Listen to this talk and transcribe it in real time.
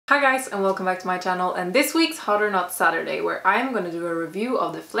Hi guys, and welcome back to my channel, and this week's Hot or Not Saturday, where I'm going to do a review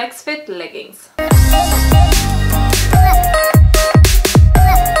of the Flexxfit leggings.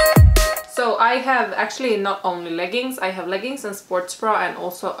 So I have actually not only leggings, I have leggings and sports bra and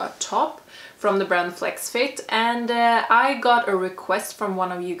also a top from the brand Flexxfit, and I got a request from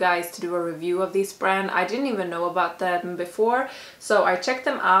one of you guys to do a review of this brand. I didn't even know about them before, so I checked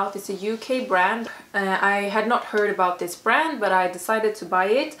them out. It's a UK brand. I had not heard about this brand, but I decided to buy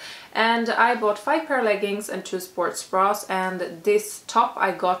it, and I bought 5 pair of leggings and 2 sports bras, and this top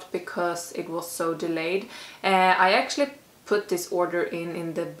I got because it was so delayed. I actually put this order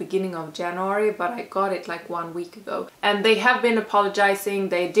in the beginning of January, but I got it like 1 week ago, and they have been apologizing.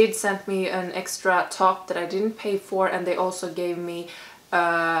 They did send me an extra top that I didn't pay for, and they also gave me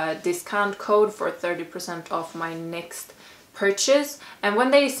a discount code for 30% off my next purchase. And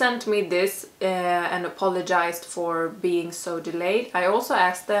when they sent me this and apologized for being so delayed, I also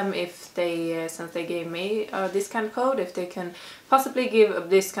asked them if they, since they gave me a discount code, if they can possibly give a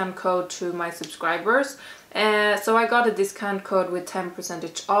discount code to my subscribers. So I got a discount code with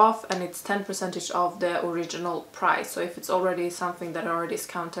 10% off, and it's 10% off the original price. So if it's already something that are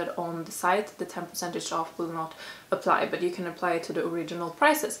discounted on the site, the 10% off will not apply, but you can apply it to the original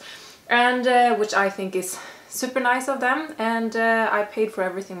prices, and which I think is super nice of them. And I paid for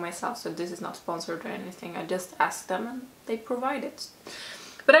everything myself, so this is not sponsored or anything. I just asked them and they provide it.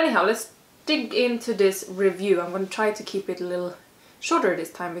 But anyhow, let's dig into this review. I'm going to try to keep it a little shorter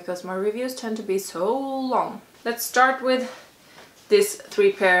this time because my reviews tend to be so long. Let's start with this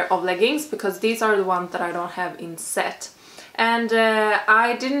 3 pair of leggings, because these are the ones that I don't have in set. And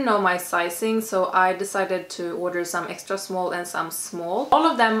I didn't know my sizing, so I decided to order some extra small and some small. All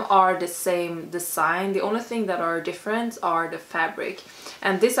of them are the same design. The only thing that are different are the fabric.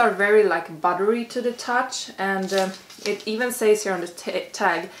 And these are very like buttery to the touch, and it even says here on the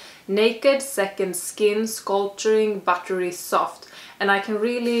tag, naked second skin, sculpturing, buttery soft. And I can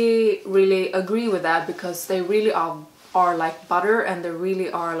really agree with that, because they really are like butter, and they really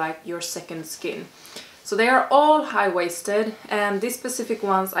are like your second skin. So they are all high-waisted, and these specific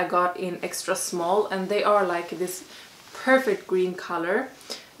ones I got in extra small, and they are like this perfect green color.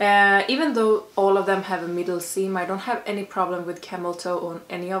 Even though all of them have a middle seam, I don't have any problem with camel toe on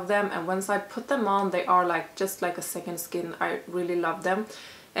any of them, and once I put them on, they are like just like a second skin. I really love them.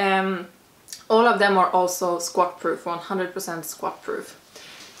 All of them are also squat proof, 100% squat proof.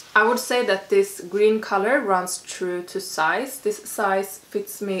 I would say that this green color runs true to size. This size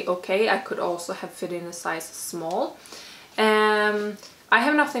fits me okay. I could also have fit in a size small. I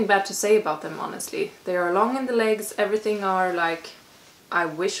have nothing bad to say about them, honestly. They are long in the legs, everything are like I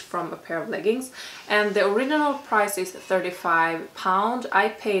wish from a pair of leggings, and the original price is £35. I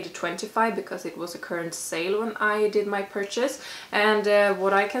paid 25 because it was a current sale when I did my purchase, and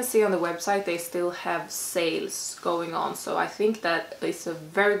what I can see on the website, they still have sales going on, so I think that it's a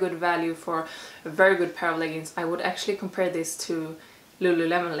very good value for a very good pair of leggings. I would actually compare this to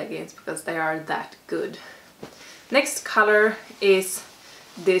Lululemon leggings because they are that good. Next color is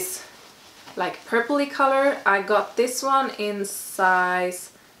this like purpley color. I got this one in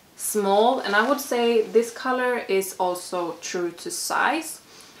size small, and I would say this color is also true to size.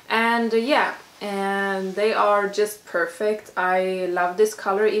 And yeah, and they are just perfect. I love this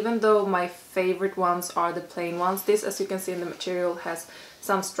color, even though my favorite ones are the plain ones. This, as you can see in the material, has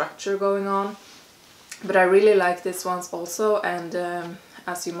some structure going on, but I really like these ones also. And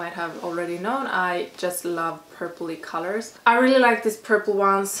as you might have already known, I just love purpley colors. I really like these purple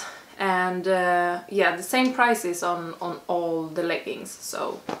ones. And yeah, the same prices on all the leggings.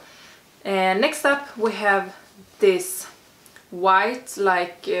 So next up we have this white,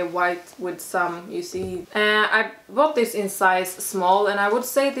 like white with some, you see, I bought this in size small, and I would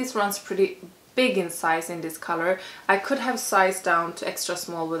say this runs pretty big in size in this color. I could have sized down to extra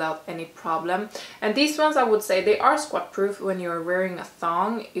small without any problem. And these ones, I would say they are squat proof when you're wearing a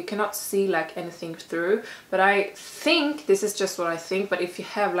thong. You cannot see like anything through, but I think, this is just what I think, but if you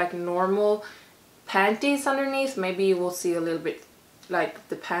have like normal panties underneath, maybe you will see a little bit like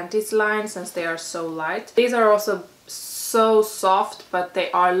the panties line, since they are so light. These are also so soft, but they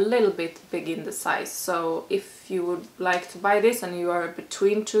are a little bit big in the size. So if you would like to buy this and you are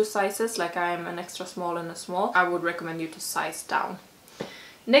between 2 sizes, like I am an extra small and a small, I would recommend you to size down.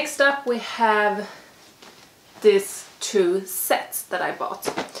 Next up we have these 2 sets that I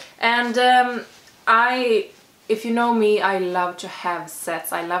bought, and if you know me, I love to have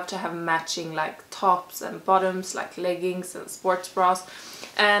sets. I love to have matching like tops and bottoms, like leggings and sports bras.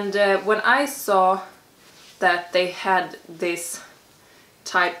 And when I saw that they had this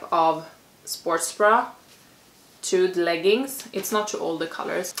type of sports bra, to the leggings. It's not to all the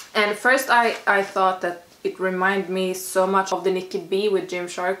colors. And first I thought that it reminded me so much of the Nikki B with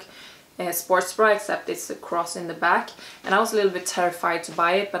Gymshark sports bra, except it's a cross in the back, and I was a little bit terrified to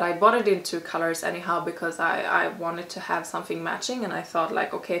buy it, but I bought it in 2 colors anyhow because I wanted to have something matching, and I thought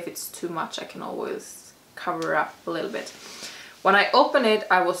like, okay, if it's too much I can always cover up a little bit. When I opened it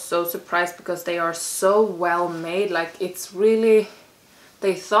I was so surprised because they are so well made. Like, it's really,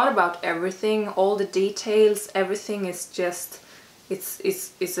 they thought about everything, all the details, everything is just,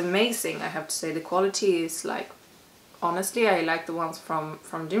 it's amazing. I have to say the quality is like, honestly, I like the ones from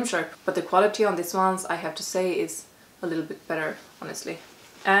Gymshark, but the quality on these ones, I have to say, is a little bit better, honestly.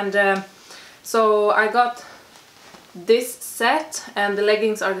 And so I got this set, and the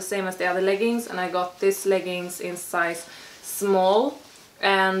leggings are the same as the other leggings, and I got this leggings in size small,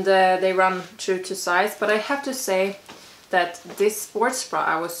 and they run true to size. But I have to say that this sports bra,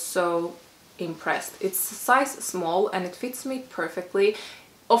 I was so impressed. It's size small and it fits me perfectly.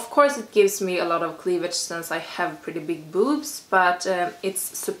 Of course it gives me a lot of cleavage since I have pretty big boobs, but it's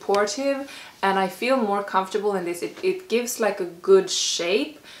supportive and I feel more comfortable in this. It gives like a good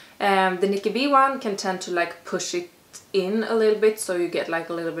shape. The Nikki B one can tend to like push it in a little bit, so you get like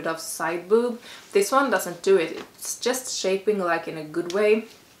a little bit of side boob. This one doesn't do it. It's just shaping like in a good way.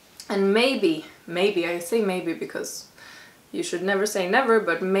 And maybe, I say maybe because you should never say never,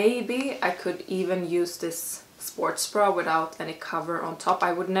 but maybe I could even use this sports bra without any cover on top.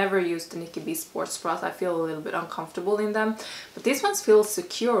 I would never use the Nikki B sports bras. I feel a little bit uncomfortable in them, but these ones feel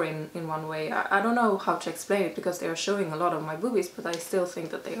secure in one way. I don't know how to explain it because they are showing a lot of my boobies, but I still think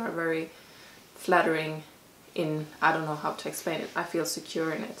that they are very flattering in, I don't know how to explain it. I feel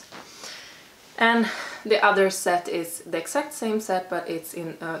secure in it. And the other set is the exact same set, but it's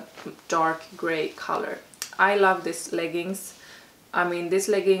in a dark gray color. I love this leggings. I mean, this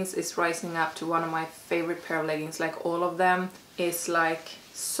leggings is rising up to one of my favorite pair of leggings. Like, all of them is like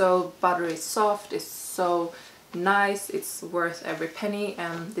so buttery soft, it's so nice, it's worth every penny.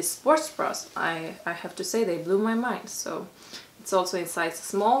 And the sports bras, I have to say, they blew my mind. So it's also in size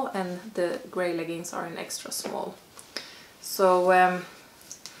small, and the gray leggings are in extra small. So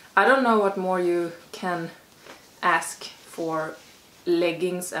I don't know what more you can ask for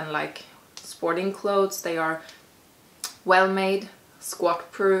leggings and like sporting clothes. They are well made,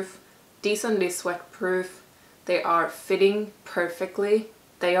 squat proof, decently sweat proof. They are fitting perfectly.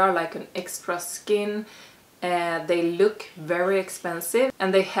 They are like an extra skin. They look very expensive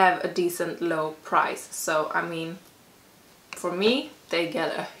and they have a decent low price. So I mean, for me they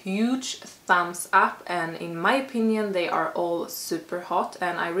get a huge thumbs up, and in my opinion they are all super hot,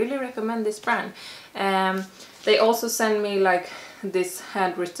 and I really recommend this brand. They also send me like this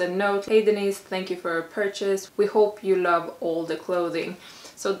handwritten note: "Hey Denise, thank you for your purchase. We hope you love all the clothing."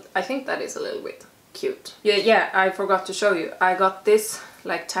 So I think that is a little bit cute. Yeah, I forgot to show you. I got this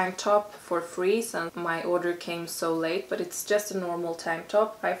like tank top for free since my order came so late, but it's just a normal tank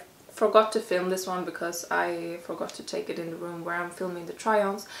top. I forgot to film this one because I forgot to take it in the room where I'm filming the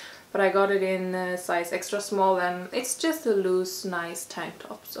try-ons, but I got it in size extra small, and it's just a loose, nice tank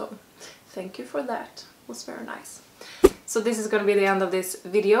top. So thank you for that. It was very nice. So this is going to be the end of this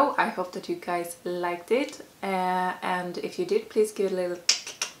video. I hope that you guys liked it, and if you did, please give it a little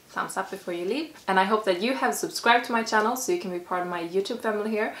thumbs up before you leave. And I hope that you have subscribed to my channel so you can be part of my YouTube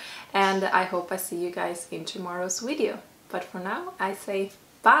family here, and I hope I see you guys in tomorrow's video. But for now, I say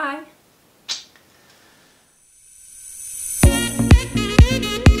bye!